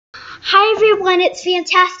Hi everyone, it's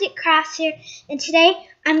Fantastic Crafts here, and today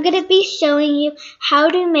I'm going to be showing you how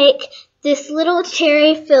to make this little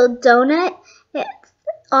cherry-filled donut. It's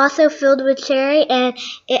also filled with cherry, and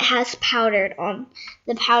it has powdered on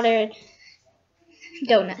the powdered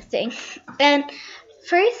donut thing. And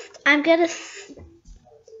first, I'm going to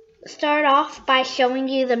start off by showing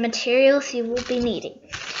you the materials you will be needing.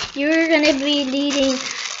 You're going to be needing,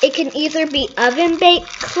 it can either be oven-baked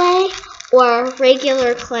clay or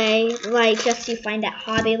regular clay, like just you find at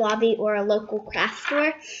Hobby Lobby or a local craft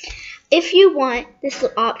store. If you want, this is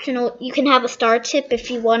optional, you can have a star tip if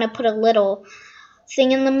you want to put a little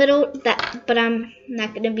thing in the middle, but I'm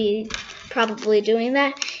not going to be probably doing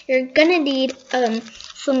that. You're going to need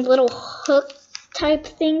some little hook type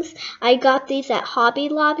things. I got these at Hobby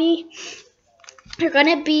Lobby. You're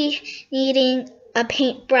going to be needing a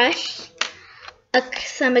paintbrush,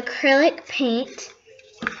 some acrylic paint,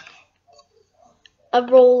 a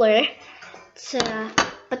roller,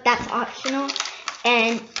 but that's optional.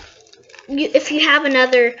 And if you have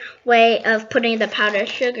another way of putting the powdered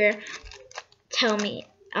sugar, tell me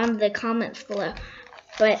on the comments below.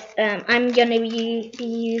 But I'm going to be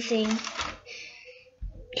using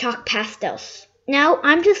chalk pastels. Now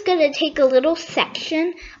I'm just going to take a little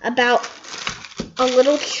section, about a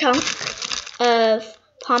little chunk of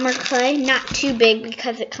polymer clay, not too big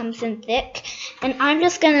because it comes in thick. And I'm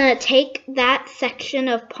just going to take that section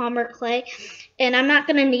of polymer clay, and I'm not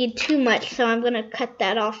going to need too much, so I'm going to cut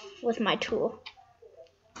that off with my tool.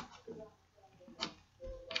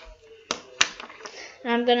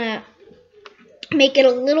 And I'm going to make it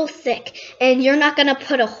a little thick, and you're not going to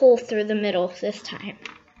put a hole through the middle this time.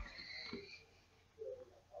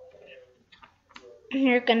 And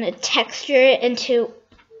you're going to texture it into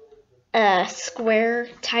a square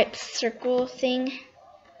type circle thing.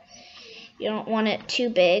 You don't want it too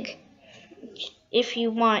big. If you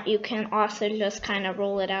want, you can also just kind of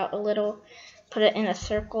roll it out a little, put it in a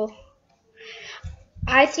circle.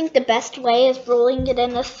 I think the best way is rolling it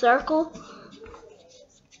in a circle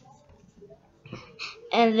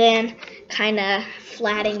and then kind of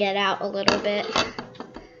flattening it out a little bit.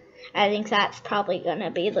 I think that's probably going to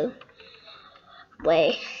be the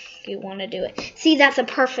way you want to do it. See, that's a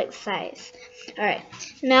perfect size. Alright,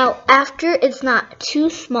 now after it's not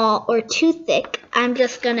too small or too thick, I'm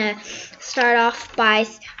just going to start off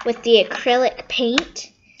with the acrylic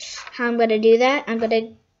paint. How I'm going to do that, I'm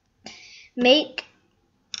going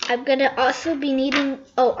to also be needing,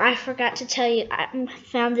 oh, I forgot to tell you, I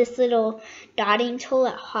found this little dotting tool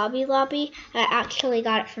at Hobby Lobby. I actually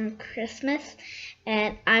got it from Christmas,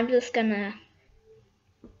 and I'm just going to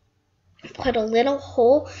put a little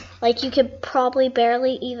hole, like you could probably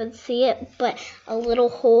barely even see it, but a little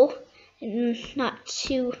hole, not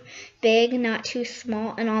too big, not too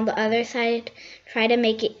small. And on the other side, try to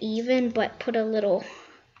make it even, but put a little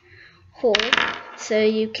hole so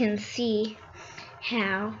you can see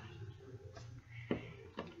how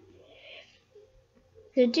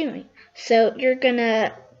they're doing. So you're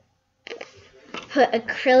gonna put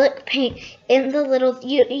acrylic paint in the little,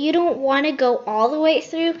 you don't want to go all the way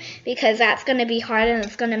through because that's going to be hard and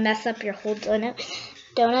it's going to mess up your whole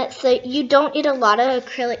donut. So you don't need a lot of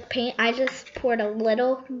acrylic paint. I just poured a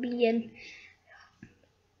little in.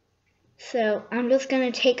 So I'm just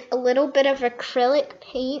going to take a little bit of acrylic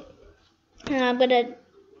paint and I'm going to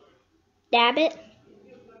dab it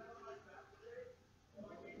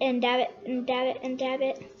and dab it and dab it and dab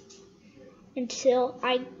it until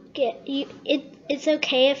I get you. It's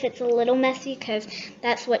okay if it's a little messy because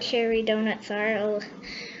that's what cherry donuts are, a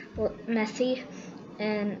little messy.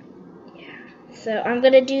 And yeah, so I'm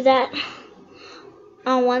gonna do that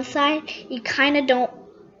on one side. You kind of don't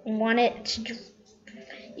want it to,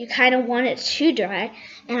 you kind of want it too dry,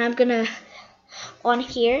 and I'm gonna on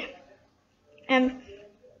here, I'm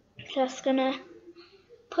just gonna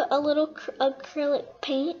put a little acrylic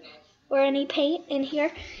paint or any paint in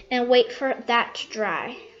here and wait for that to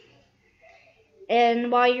dry.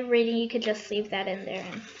 And while you're reading, you could just leave that in there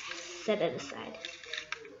and set it aside.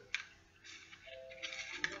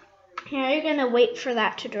 Now you're gonna wait for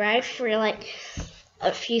that to dry for like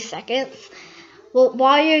a few seconds. Well,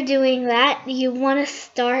 while you're doing that, you want to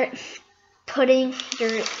start putting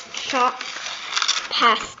your chalk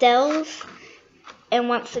pastels. And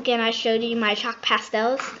once again, I showed you my chalk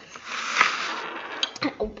pastels.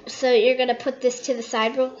 So you're going to put this to the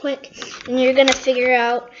side real quick, and you're going to figure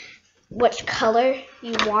out which color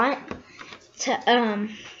you want to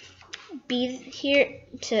be here,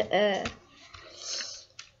 to,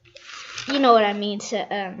 you know what I mean,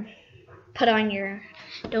 to put on your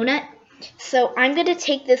donut. So I'm going to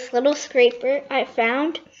take this little scraper I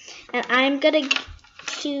found, and I'm going to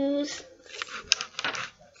choose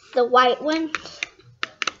the white one,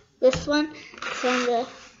 this one. So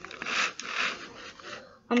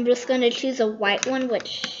I'm just going to choose a white one,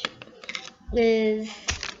 which is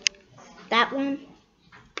that one.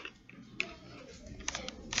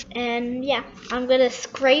 And yeah, I'm going to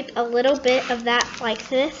scrape a little bit of that like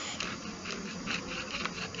this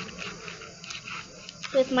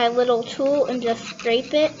with my little tool and just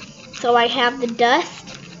scrape it so I have the dust.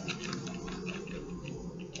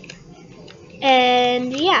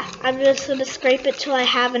 And yeah, I'm just going to scrape it till I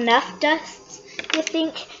have enough dust, I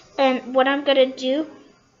think. And what I'm going to do,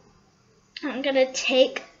 I'm going to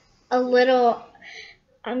take a little,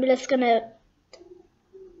 I'm just going to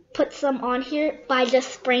put some on here by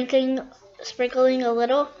just sprinkling a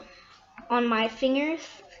little on my fingers.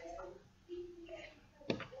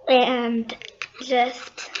 And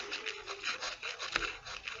just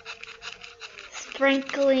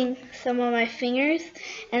sprinkling some on my fingers.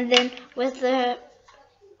 And then with the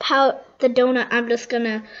donut, I'm just going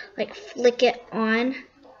to like flick it on.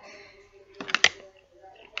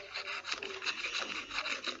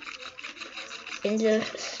 And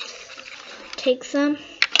just take some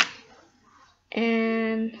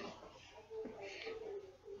and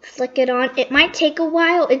flick it on. It might take a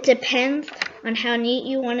while. It depends on how neat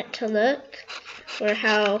you want it to look or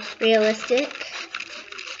how realistic.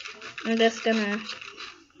 I'm just gonna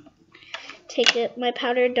take my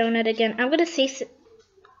powdered donut again. I'm gonna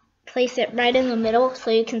place it right in the middle so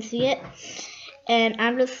you can see it. And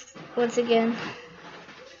I'm just once again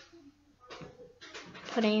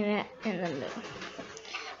putting it in the middle.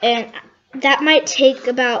 And that might take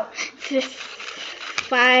about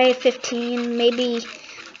 15, maybe,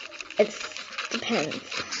 it depends.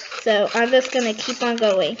 So I'm just going to keep on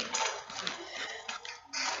going.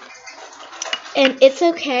 And it's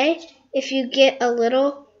okay if you get a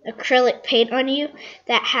little acrylic paint on you,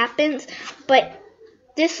 that happens, but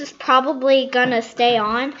this is probably going to stay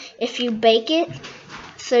on if you bake it,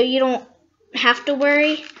 so you don't have to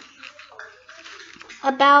worry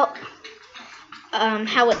about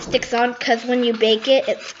how it sticks on, because when you bake it,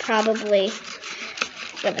 it's probably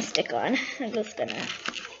gonna stick on. I'm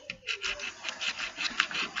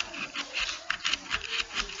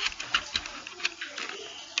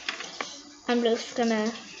just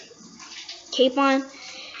gonna keep on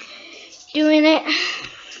doing it.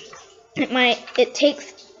 It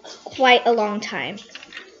takes quite a long time,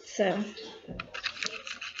 so.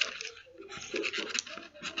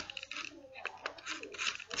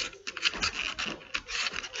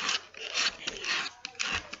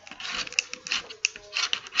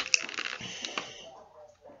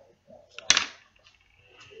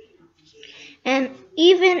 And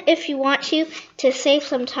even if you want to save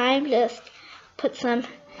some time, just put some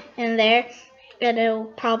in there and it'll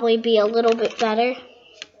probably be a little bit better.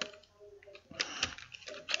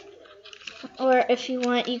 Or if you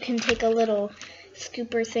want, you can take a little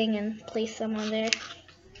scooper thing and place some on there.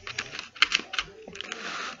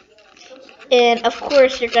 And of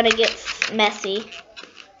course, you're gonna get messy.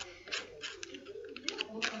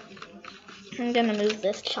 I'm gonna move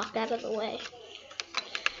this chalk out of the way.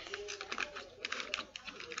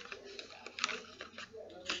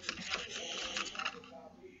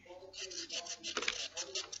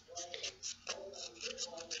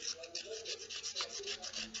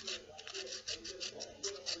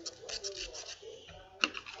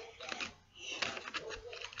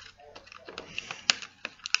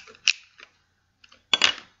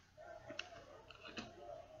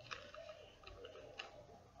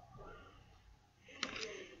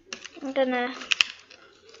 I'm gonna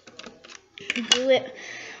do it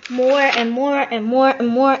more and more and more and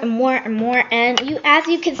more and more and more. And as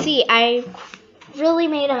you can see, I really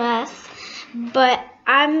made a mess, but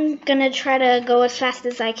I'm gonna try to go as fast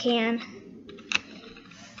as I can.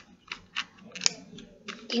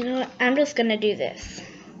 You know what? I'm just gonna do this.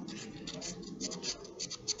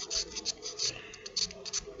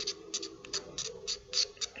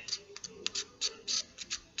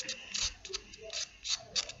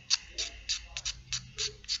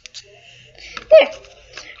 There.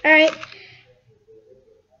 Alright.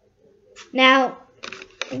 Now,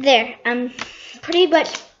 there. I'm pretty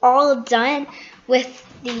much all done with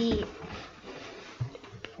the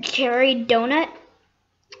cherry donut.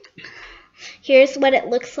 Here's what it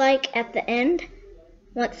looks like at the end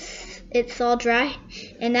once it's all dry.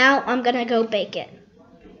 And now I'm gonna go bake it.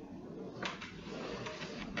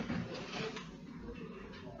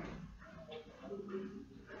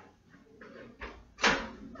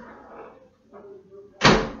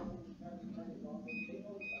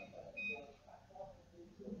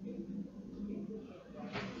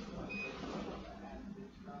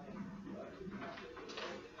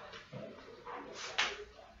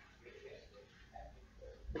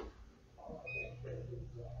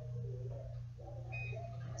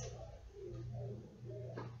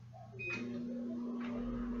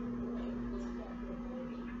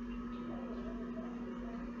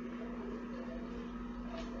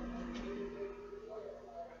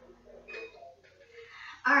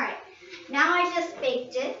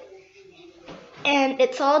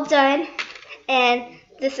 it's all done, and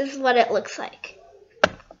this is what it looks like.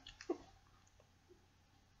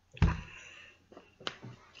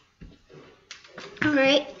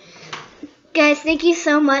 Alright, guys, thank you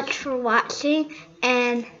so much for watching,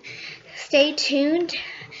 and stay tuned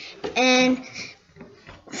and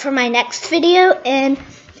for my next video, and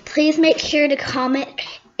please make sure to comment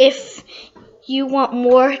if you want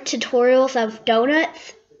more tutorials of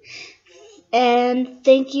donuts, and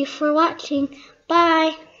thank you for watching.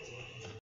 Bye!